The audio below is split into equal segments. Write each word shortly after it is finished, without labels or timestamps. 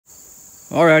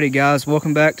Alrighty guys,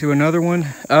 welcome back to another one.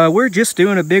 We're just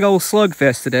doing a big old slug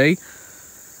fest today.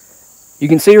 You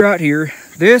can see right here,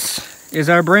 this is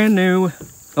our brand new,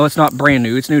 oh it's not brand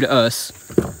new, it's new to us,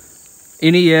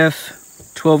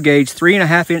 NEF 12 gauge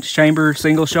 3.5 inch chamber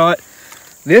single shot.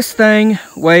 This thing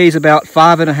weighs about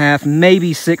 5.5,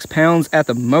 maybe 6 pounds at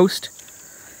the most.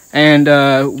 And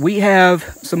we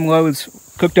have some loads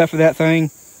cooked up for that thing.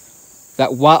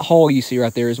 That white hole you see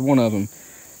right there is one of them.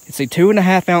 It's a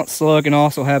 2.5 ounce slug and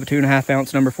also have a 2.5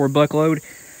 ounce number 4 buck load.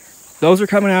 Those are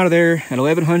coming out of there at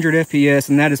 1100 FPS,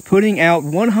 and that is putting out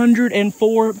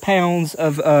 104 pounds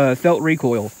of felt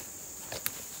recoil.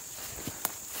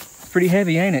 Pretty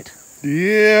heavy, ain't it?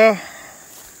 Yeah.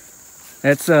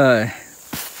 That's I'll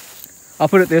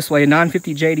put it this way: a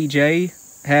 950 JDJ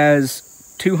has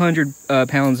 200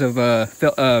 pounds of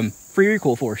free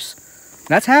recoil force.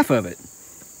 That's half of it.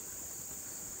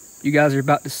 You guys are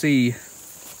about to see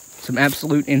some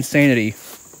absolute insanity,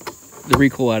 the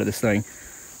recoil out of this thing.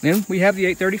 Then we have the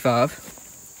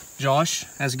 835. Josh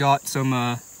has got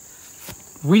some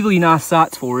really nice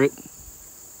sights for it.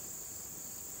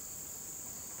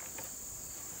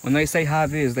 When they say high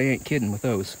vis, they ain't kidding with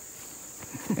those.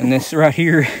 And this right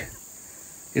here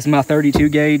is my 32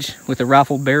 gauge with a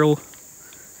rifled barrel.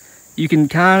 You can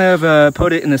kind of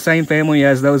put it in the same family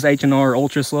as those H&R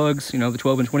Ultra Slugs, you know, the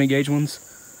 12 and 20 gauge ones.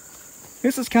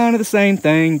 This is kind of the same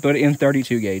thing, but in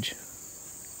 32 gauge.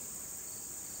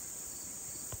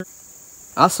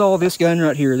 I saw this gun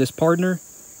right here, this Partner,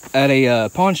 at a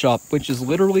pawn shop, which is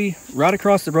literally right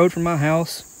across the road from my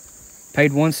house.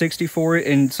 Paid $160 for it,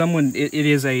 and it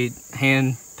is a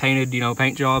hand-painted, you know,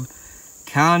 paint job.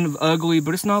 Kind of ugly,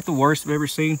 but it's not the worst I've ever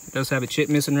seen. It does have a chip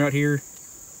missing right here.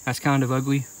 That's kind of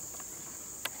ugly.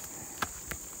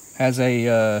 Has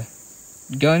a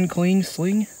gun clean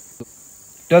sling.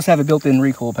 Does have a built-in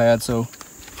recoil pad, so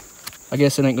I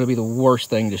guess it ain't gonna be the worst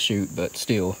thing to shoot, but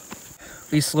still.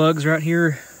 These slugs right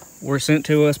here were sent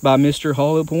to us by Mr.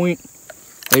 Hollowpoint.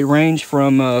 They range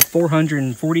from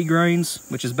 440 grains,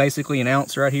 which is basically an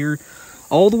ounce right here,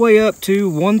 all the way up to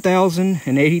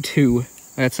 1,082.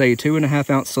 That's a 2.5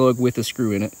 ounce slug with a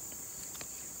screw in it.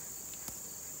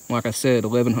 Like I said,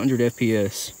 1100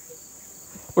 FPS.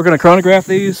 We're gonna chronograph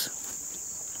these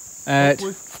at,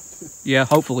 hopefully. Yeah,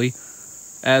 hopefully,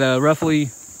 at roughly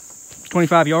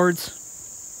 25 yards,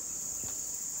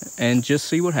 and just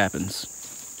see what happens.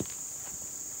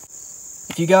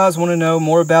 If you guys want to know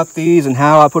more about these and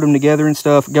how I put them together and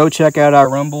stuff, go check out our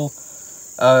Rumble.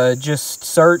 Just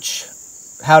search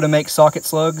how to make socket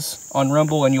slugs on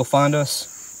Rumble and you'll find us.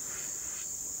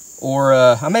 Or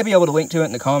I may be able to link to it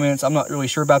in the comments. I'm not really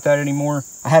sure about that anymore.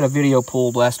 I had a video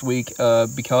pulled last week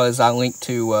because I linked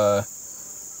to, I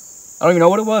don't even know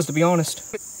what it was, to be honest.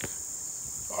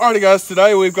 Alrighty guys,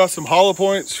 today we've got some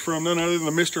Hollowpoints from none other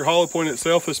than Mr. Hollowpoint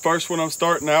itself. This first one I'm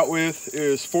starting out with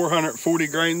is 440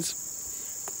 grains.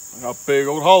 A big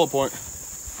old Hollowpoint.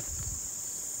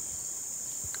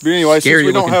 But anyway, since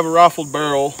we don't have a rifled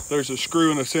barrel, there's a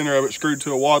screw in the center of it screwed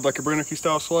to a wad like a Brennicky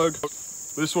style slug.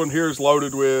 This one here is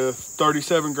loaded with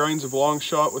 37 grains of long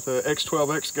shot with a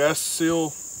X12X gas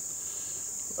seal.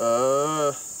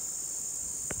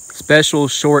 Special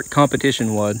short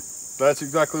competition wad. That's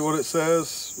exactly what it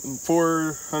says.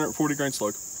 440 grain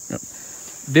slug. Yep.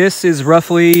 This is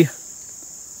roughly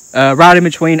right in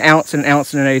between ounce and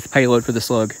ounce and an eighth payload for the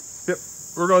slug. Yep.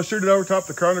 We're going to shoot it over top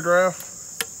the chronograph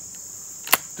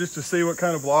just to see what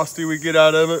kind of velocity we get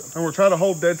out of it. And we're trying to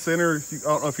hold dead center. I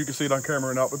don't know if you can see it on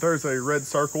camera or not, but there's a red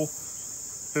circle.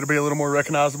 It'll be a little more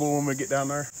recognizable when we get down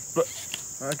there. But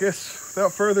I guess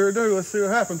without further ado, let's see what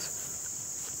happens.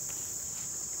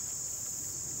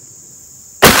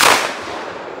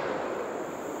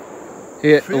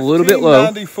 Hit a little bit low.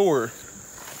 1594.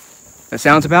 That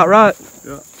sounds about right.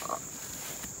 Yeah.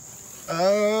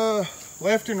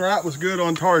 Left and right was good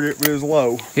on target, but it was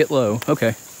low. Hit low.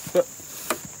 Okay. But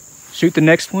shoot the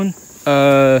next one.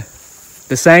 The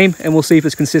same, and we'll see if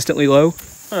it's consistently low.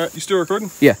 All right. You still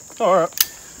recording? Yeah. All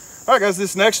right. All right, guys.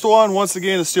 This next one, once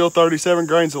again, is still 37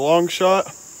 grains of long shot.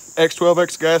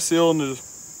 X12X gas seal and the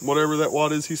whatever that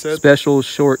wad is he said. Special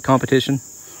short competition.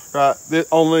 Right. The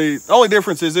only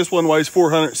difference is this one weighs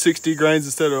 460 grains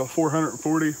instead of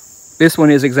 440. This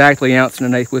one is exactly an ounce and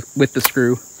an eighth with the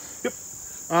screw. Yep.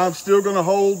 I'm still going to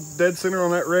hold dead center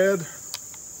on that red.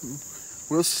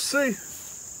 We'll see.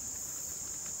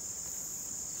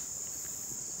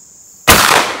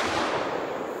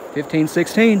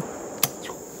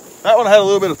 $15.16. That one had a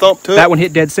little bit of thump to it. That one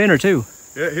hit dead center too.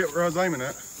 Yeah, it hit where I was aiming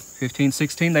at.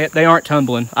 15.16. They aren't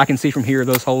tumbling. I can see from here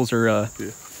those holes are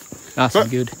nice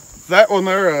and good. That one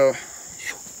there,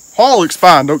 Haul looks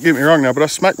fine, don't get me wrong now, but I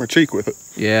smacked my cheek with it.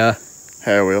 Yeah.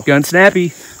 Yeah, well. Gun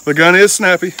snappy. The gun is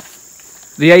snappy.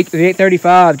 The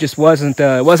 835 just wasn't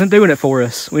doing it for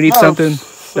us. We need something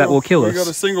that will kill us. We got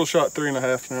a single shot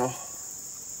 3.5 now.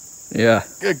 Yeah.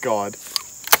 Good God.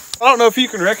 I don't know if you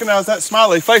can recognize that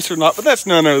smiley face or not, but that's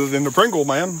none other than the Pringle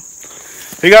man.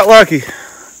 He got lucky.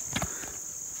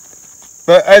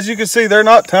 But as you can see, they're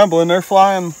not tumbling. They're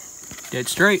flying Dead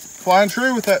straight. Flying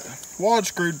true with that wad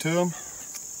screwed to them.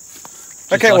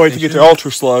 I can't wait to get the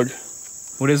Ultra Slug.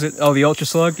 What is it? Oh, the Ultra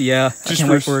Slug? Yeah, I can't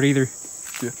wait for it either.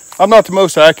 Yeah. I'm not the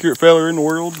most accurate feller in the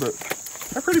world, but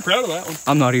I'm pretty proud of that one.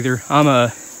 I'm not either.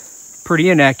 I'm pretty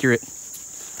inaccurate.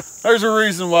 There's a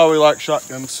reason why we like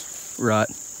shotguns. Right.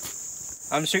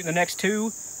 I'm shooting the next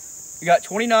two. We got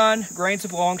 29 grains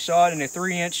of long shot and a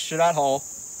 3-inch shot Hall,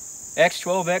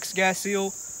 X12X gas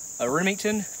seal, a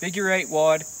Remington figure 8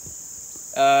 wad.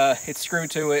 It's screwed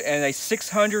to it, and a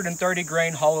 630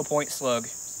 grain Hollowpoint slug.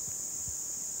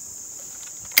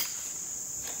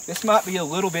 This might be a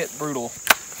little bit brutal.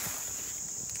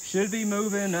 Should be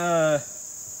moving around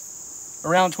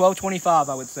 1225,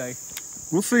 I would say.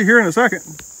 We'll see here in a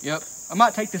second. Yep. I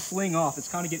might take this sling off. It's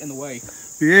kind of getting in the way.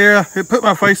 Yeah, it put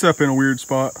my face up in a weird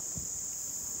spot.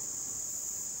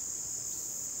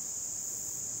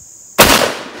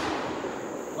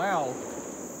 Wow.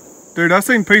 Dude, I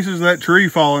seen pieces of that tree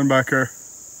falling back there.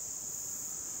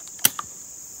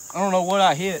 I don't know what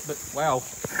I hit, but wow.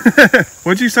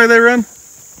 What'd you say they run?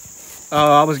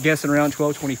 I was guessing around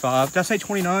 1225. Did I say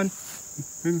 29?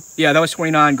 Yeah, that was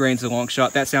 29 grains of long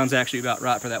shot. That sounds actually about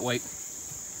right for that weight.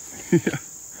 Yeah.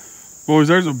 Boys,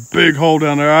 there's a big hole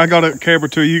down there. I got a camera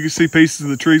too. You can see pieces of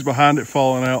the trees behind it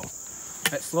falling out.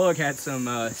 That slug had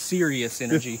some serious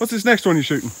energy. Yeah. What's this next one you're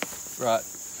shooting? Right.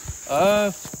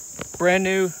 Brand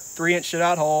new 3-inch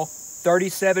shot Hall,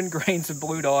 37 grains of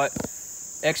blue dot,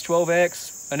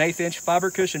 X12X, an 1/8-inch fiber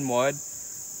cushion wad,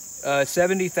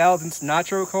 70 thousandths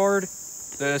nitro card,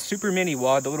 the super mini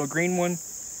wad, the little green one,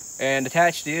 and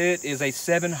attached to it is a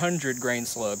 700 grain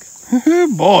slug.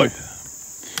 Boy.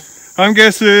 I'm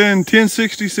guessing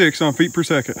 1066 on feet per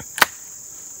second.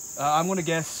 I'm going to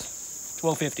guess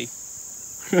 1250.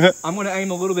 I'm going to aim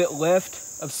a little bit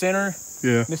left of center,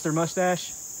 yeah, Mr.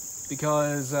 Mustache,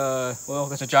 because, well,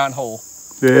 that's a giant hole.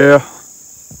 Yeah.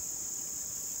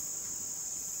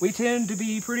 We tend to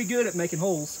be pretty good at making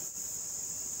holes.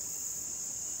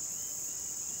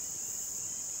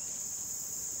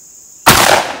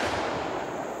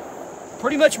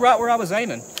 Pretty much right where I was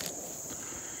aiming.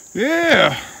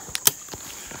 Yeah.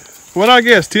 What I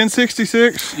guess,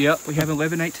 1066? Yep, we have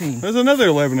 1118. There's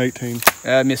another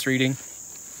 1118. Misreading.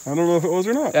 I don't know if it was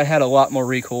or not. That had a lot more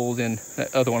recoil than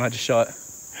that other one I just shot.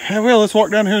 Yeah, well, let's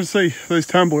walk down here and see if it's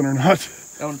tumbling or not.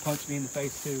 That one punched me in the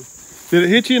face too. Did it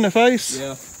hit you in the face?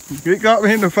 Yeah. It got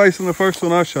me in the face in the first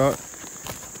one I shot.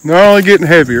 They're only getting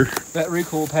heavier. That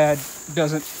recoil pad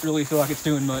doesn't really feel like it's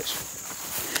doing much.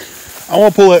 I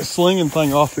want to pull that slinging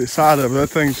thing off the side of it.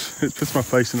 That it puts my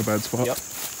face in a bad spot. Yep.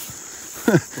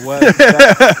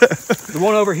 The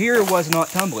one over here was not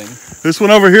tumbling. This one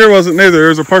over here wasn't neither.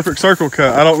 There's a perfect circle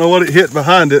cut. I don't know what it hit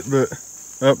behind it, but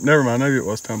oh, never mind. Maybe it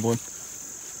was tumbling.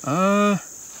 I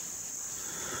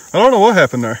don't know what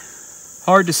happened there.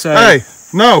 Hard to say. Hey,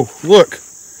 no, look.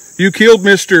 You killed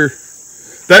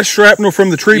that shrapnel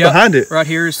from the tree behind it. Right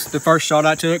here's the first shot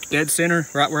I took, dead center,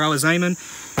 right where I was aiming.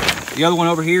 The other one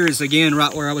over here is again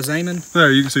right where I was aiming.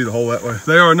 There, you can see the hole that way.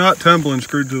 They are not tumbling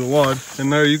screwed to the wad.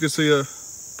 And there you can see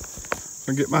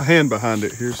I get my hand behind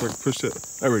it here so I can push it.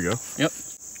 There we go. Yep.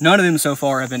 None of them so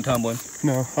far have been tumbling.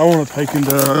 No, I want to take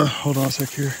into, hold on a sec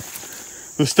here.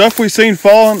 The stuff we seen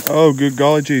falling, oh good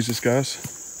golly Jesus, guys.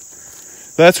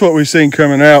 That's what we seen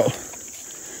coming out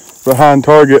behind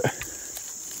target,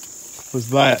 was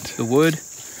that. The wood?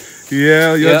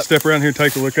 Yeah, you have to step around here and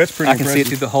take a look. That's pretty impressive. I can see it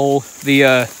through the hole.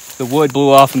 The wood blew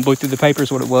off and blew through the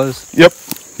papers what it was. Yep.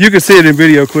 You can see it in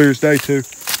video clear as day too.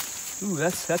 Ooh,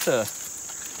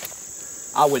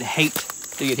 I would hate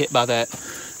to get hit by that.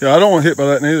 Yeah, I don't want hit by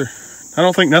that neither. I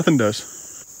don't think nothing does.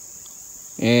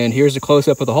 And here's a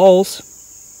close-up of the holes.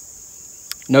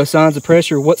 No signs of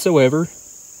pressure whatsoever.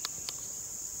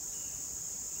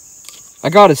 I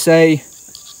gotta say,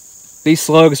 these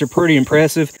slugs are pretty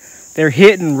impressive. They're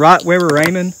hitting right where we're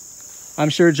aiming. I'm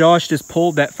sure Josh just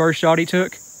pulled that first shot he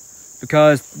took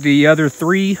because the other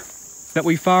 3 that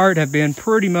we fired have been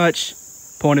pretty much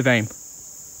point of aim.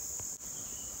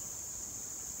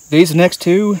 These next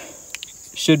 2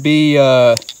 should be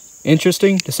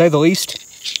interesting to say the least,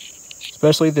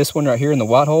 especially this one right here in the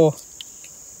white hole.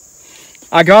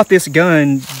 I got this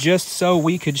gun just so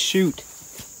we could shoot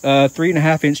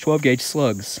 3.5-inch 12-gauge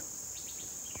slugs.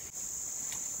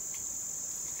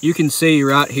 You can see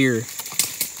right here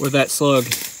where that slug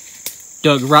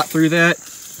dug right through that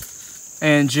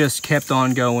and just kept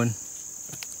on going.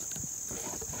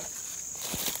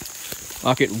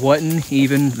 Like it wasn't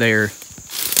even there.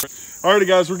 Alrighty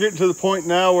guys, we're getting to the point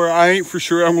now where I ain't for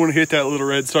sure I'm gonna hit that little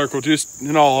red circle, just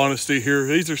in all honesty here.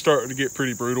 These are starting to get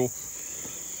pretty brutal.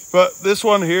 But this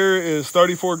one here is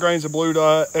 34 grains of blue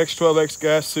dot, X12X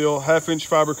gas seal, 1/2-inch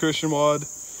fiber cushion wad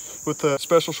with a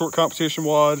special short competition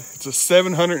wad. It's a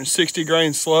 760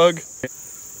 grain slug.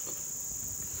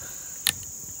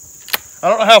 I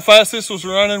don't know how fast this was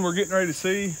running. We're getting ready to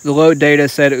see. The load data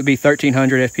said it would be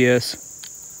 1300 FPS.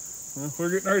 Well, we're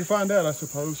getting ready to find out, I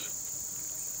suppose.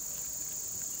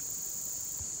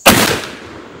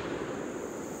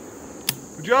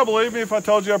 Would y'all believe me if I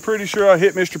told you I'm pretty sure I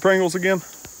hit Mr. Pringles again?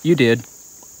 You did.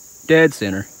 Dead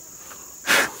center.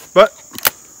 But,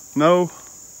 no.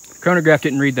 Chronograph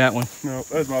didn't read that one. No,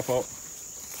 that's my fault.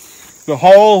 The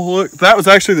hull, look, that was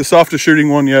actually the softest shooting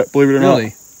one yet, believe it or not.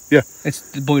 Really? Yeah. It's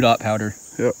the blue dot powder.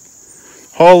 Yep.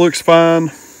 Hull looks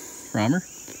fine. Primer.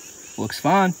 Looks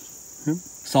fine. Yep.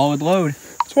 Solid load.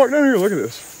 Let's walk down here and look at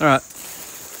this. All right.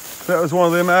 That was one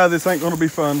of them, this ain't gonna be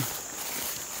fun.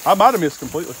 I might have missed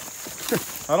completely.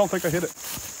 I don't think I hit it.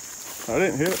 I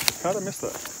didn't hit it. How'd I miss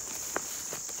that?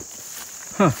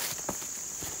 Huh.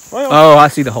 Well, oh, I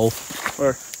see the hole.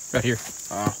 Where? Right here.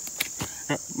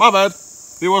 My bad.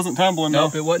 It wasn't tumbling.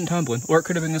 Nope, no. it wasn't tumbling. Or it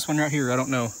could have been this one right here. I don't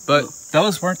know. But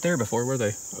those weren't there before, were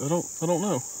they? I don't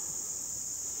know.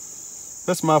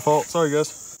 That's my fault. Sorry,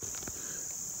 guys.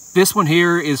 This one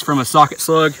here is from a socket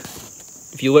slug.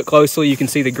 If you look closely, you can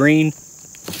see the green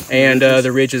and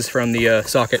the ridges from the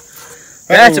socket.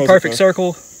 That's a perfect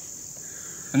circle,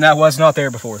 and that was not there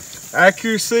before.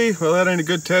 Accuracy, well, that ain't a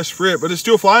good test for it, but it's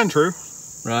still flying true.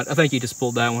 Right, I think you just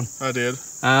pulled that one. I did.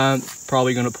 I'm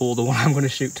probably going to pull the one I'm going to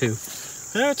shoot too.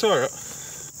 Yeah, it's all right.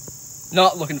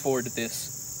 Not looking forward to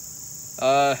this.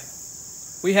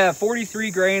 We have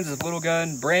 43 grains of little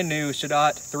gun, brand new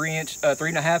Shadot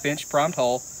 3.5-inch primed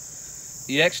hull,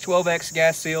 the X12X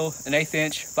gas seal, an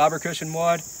 1/8-inch fiber cushion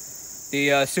wad,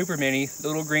 the Super Mini, the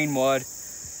little green wad,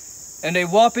 and a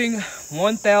whopping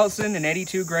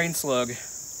 1,082 grain slug.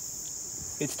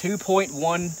 It's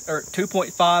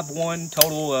 2.51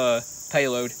 total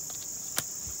payload.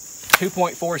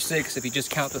 2.46 if you just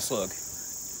count the slug.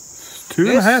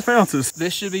 2.5 ounces.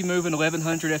 This should be moving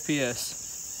 1100 FPS.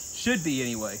 Should be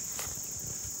anyway.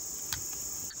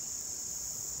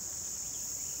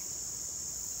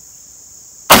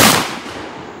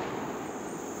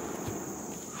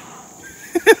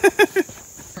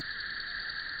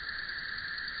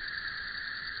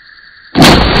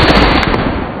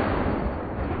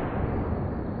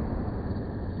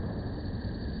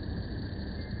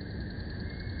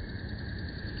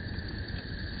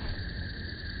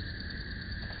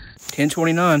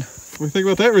 $10.29. What do you think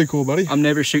about that recoil, buddy? I'm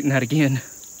never shooting that again.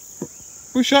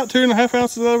 We shot 2.5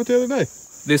 ounces out of it the other day.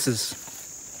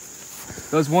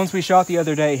 Those ones we shot the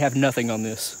other day have nothing on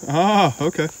this. Ah,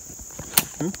 okay.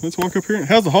 Well, let's walk up here.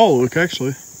 How's the hull look,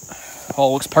 actually?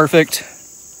 Hull looks perfect.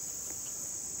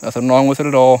 Nothing wrong with it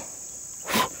at all.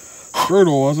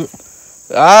 Brutal, was it?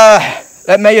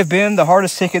 That may have been the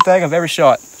hardest ticket thing I've ever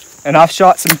shot. And I've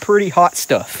shot some pretty hot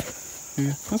stuff.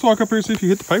 Yeah. Let's walk up here and see if you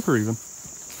hit the paper even.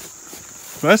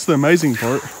 That's the amazing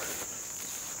part.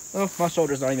 Oh, my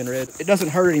shoulder's not even red. It doesn't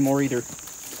hurt anymore either.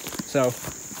 So.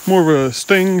 More of a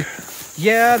sting.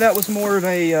 Yeah, that was more of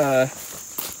a,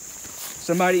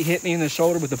 somebody hit me in the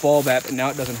shoulder with a ball bat, but now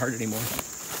it doesn't hurt anymore.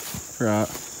 Right.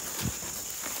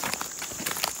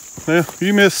 Yeah,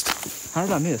 you missed. How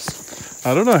did I miss?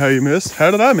 I don't know how you missed. How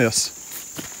did I miss?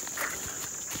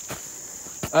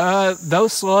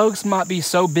 Those slugs might be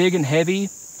so big and heavy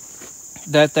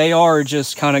that they are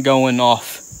just kind of going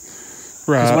off.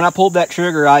 Right. Because when I pulled that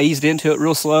trigger, I eased into it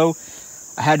real slow.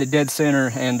 I had it dead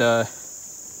center, and as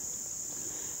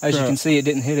you can see, it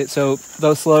didn't hit it. So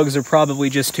those slugs are probably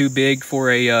just too big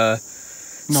for a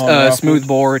smooth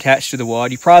bore attached to the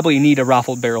wad. You probably need a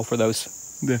rifled barrel for those.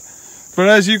 Yeah. But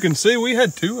as you can see, we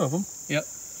had 2 of them. Yep.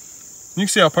 You can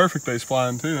see how perfect they's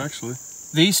flying too, actually.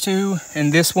 These 2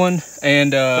 and this one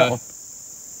and that one.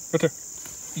 Right there.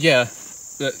 Yeah.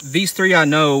 These 3 I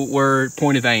know were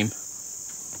point of aim.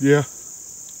 Yeah.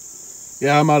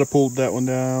 Yeah, I might have pulled that one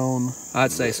down.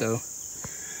 I'd say so.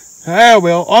 Ah,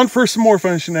 well, on for some more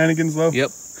fun shenanigans, though. Yep.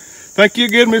 Thank you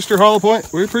again, Mr.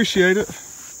 Hollowpoint. We appreciate it.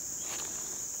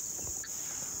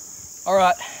 All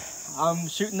right. I'm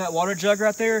shooting that water jug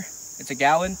right there. It's a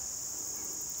gallon.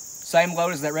 Same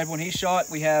load as that red one he shot.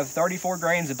 We have 34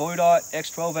 grains of blue dot,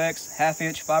 X12X,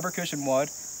 1/2-inch fiber cushion wad,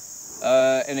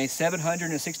 and a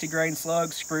 760 grain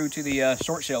slug screwed to the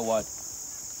short shell wad.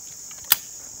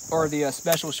 or the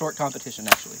special short competition,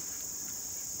 actually.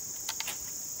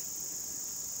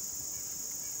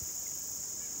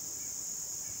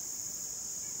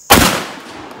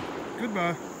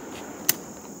 Goodbye.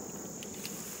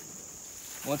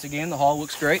 Once again, the haul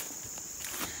looks great.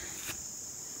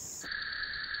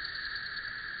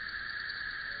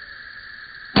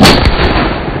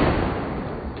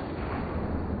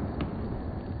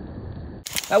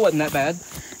 That wasn't that bad.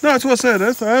 No, that's what I said.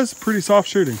 That's pretty soft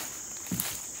shooting.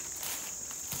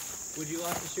 Would you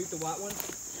like to shoot the white one?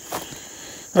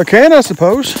 I can, I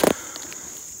suppose.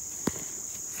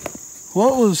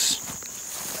 What was...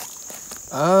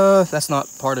 That's not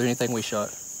part of anything we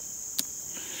shot.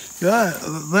 Yeah,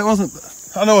 that wasn't...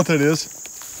 I know what that is.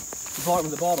 The part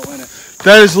with the bottle in it.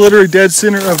 That is literally dead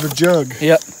center of the jug.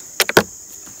 Yep.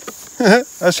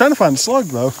 I was trying to find a slug,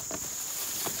 though.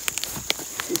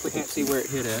 See if we can't see where it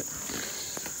hit at.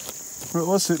 Well, it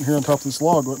was sitting here on top of this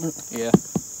log, wasn't it? Yeah.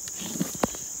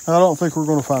 I don't think we're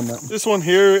going to find that one. This one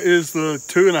here is the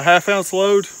 2.5 ounce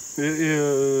load. It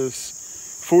is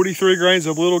 43 grains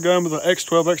of little gum with an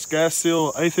X12X gas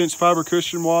seal, 1/8 inch fiber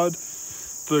cushion wad,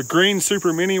 the green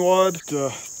super mini wad,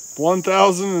 the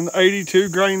 1082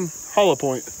 grain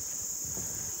Hollowpoint.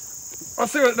 I'll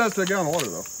see what it does to a gallon of water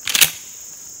though.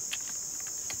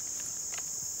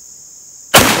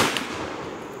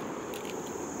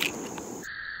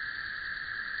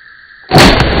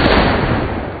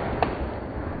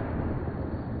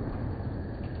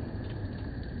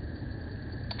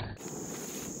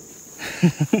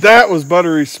 That was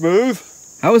buttery smooth.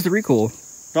 How was the recoil?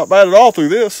 Not bad at all through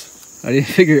this. I didn't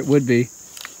figure it would be.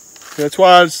 That's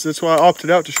why I opted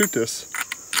out to shoot this.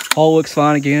 Haul looks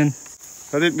fine again.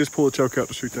 I didn't just pull a choke out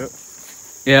to shoot that.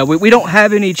 Yeah, we don't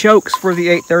have any chokes for the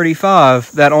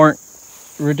 835 that aren't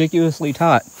ridiculously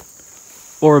tight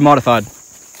or modified.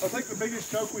 I think the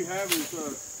biggest choke we have is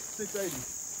 680.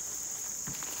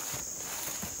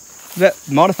 That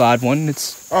modified one,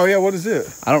 it's... Oh yeah, what is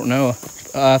it? I don't know.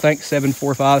 I think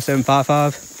 745,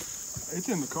 755. It's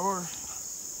in the car.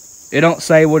 It don't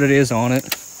say what it is on it.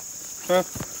 Huh?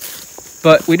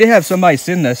 But we did have somebody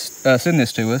send this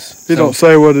to us. It don't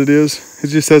say what it is. It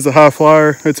just says a high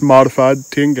flyer. It's modified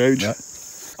 10 gauge. Yep.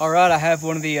 All right, I have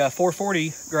one of the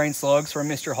 440 grain slugs from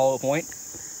Mr. Hollowpoint.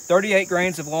 38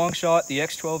 grains of long shot, the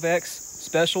X12X,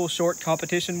 special short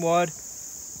competition wad,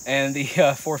 and the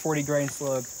 440 grain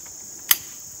slug.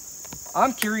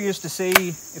 I'm curious to see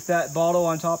if that bottle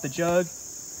on top of the jug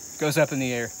goes up in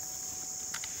the air.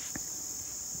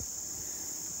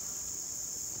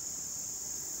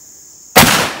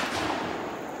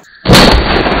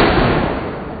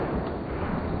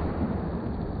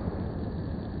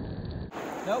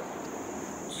 Nope.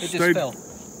 It just fell.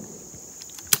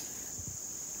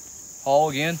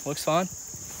 Haul again, looks fine.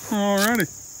 Alrighty.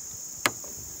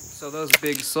 So those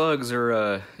big slugs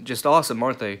are just awesome,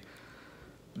 aren't they?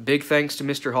 Big thanks to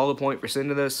Mr. Hollowpoint for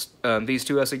sending these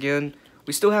to us again.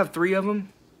 We still have 3 of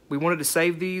them. We wanted to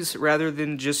save these rather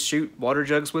than just shoot water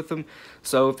jugs with them.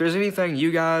 So if there's anything you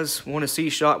guys want to see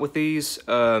shot with these,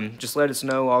 just let us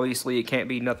know. Obviously, it can't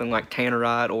be nothing like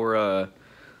tannerite or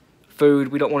food.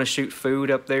 We don't want to shoot food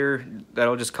up there.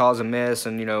 That'll just cause a mess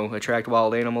and, you know, attract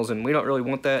wild animals, and we don't really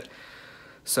want that.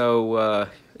 So,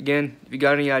 again, if you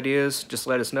got any ideas, just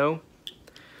let us know.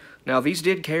 Now, these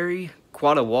did carry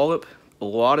quite a wallop. A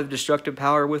lot of destructive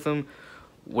power with them.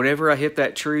 Whenever I hit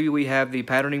that tree we have the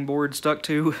patterning board stuck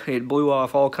to, it blew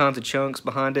off all kinds of chunks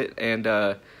behind it, and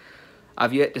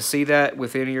I've yet to see that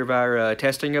with any of our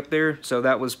testing up there, so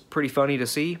that was pretty funny to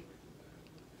see.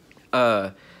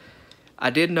 I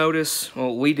did notice,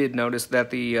 well, we did notice that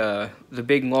the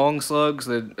big long slugs,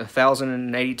 the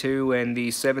 1082 and the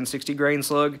 760 grain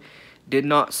slug, did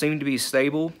not seem to be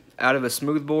stable out of a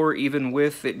smooth bore, even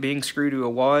with it being screwed to a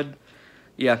wad.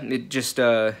 Yeah, it just,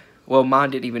 well,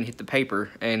 mine didn't even hit the paper,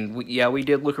 and we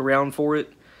did look around for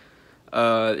it.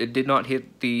 It did not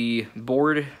hit the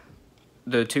board,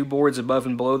 the 2 boards above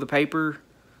and below the paper,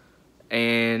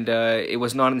 and it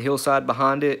was not on the hillside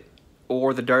behind it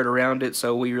or the dirt around it,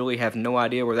 so we really have no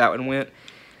idea where that one went.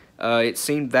 It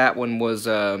seemed that one was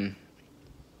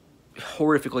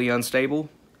horrifically unstable.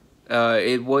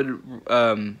 It would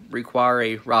require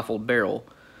a rifled barrel.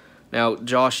 Now,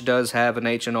 Josh does have an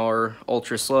H&R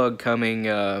Ultra Slug coming,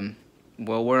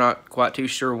 well, we're not quite too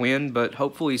sure when, but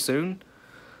hopefully soon.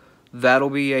 That'll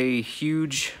be a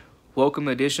huge welcome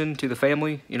addition to the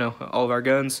family, you know, all of our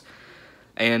guns.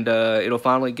 And it'll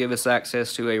finally give us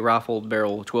access to a rifled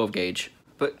barrel 12 gauge.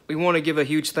 But we want to give a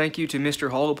huge thank you to Mr.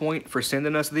 Hollowpoint for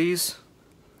sending us these.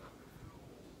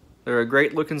 They're a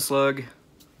great looking slug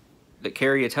that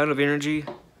carry a ton of energy,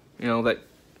 you know, that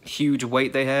huge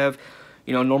weight they have.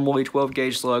 You know, normally 12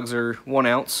 gauge slugs are 1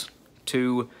 ounce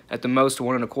to at the most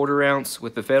 1 1/4 ounce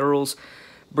with the Federals.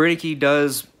 Brenneke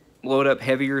does load up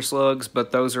heavier slugs,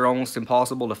 but those are almost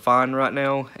impossible to find right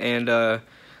now, and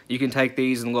you can take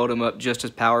these and load them up just as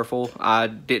powerful. I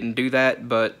didn't do that,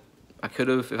 but I could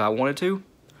have if I wanted to.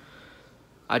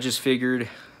 I just figured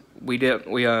we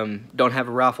don't have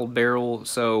a rifled barrel,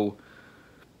 so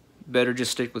better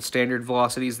just stick with standard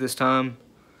velocities this time.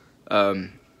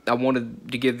 I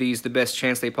wanted to give these the best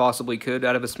chance they possibly could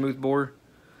out of a smoothbore.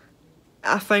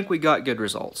 I think we got good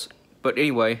results. But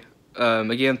anyway,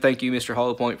 again, thank you, Mr.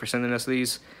 Hollowpoint, for sending us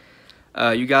these.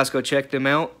 You guys go check them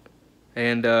out.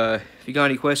 And if you got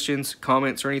any questions,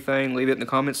 comments, or anything, leave it in the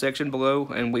comment section below,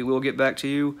 and we will get back to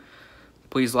you.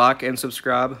 Please like and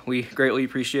subscribe. We greatly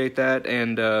appreciate that,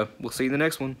 and we'll see you in the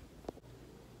next one.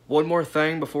 One more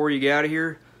thing before you get out of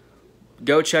here.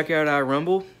 Go check out our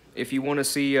Rumble if you want to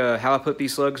see how I put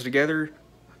these slugs together.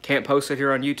 Can't post it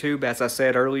here on YouTube, as I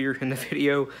said earlier in the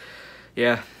video.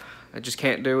 Yeah, I just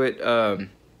can't do it.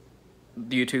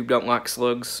 YouTube don't like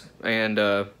slugs, and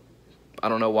I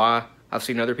don't know why. I've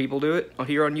seen other people do it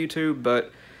here on YouTube,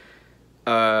 but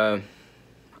I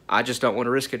just don't want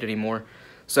to risk it anymore.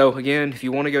 So again, if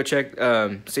you want to go check,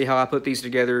 see how I put these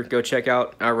together, go check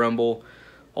out our Rumble.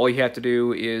 All you have to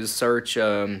do is search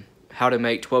how to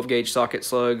make 12 gauge socket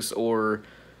slugs, or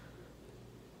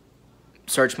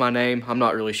search my name. I'm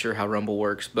not really sure how Rumble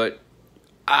works, but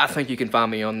I think you can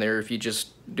find me on there if you just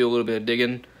do a little bit of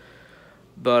digging.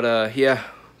 But yeah,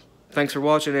 thanks for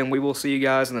watching, and we will see you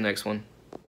guys in the next one.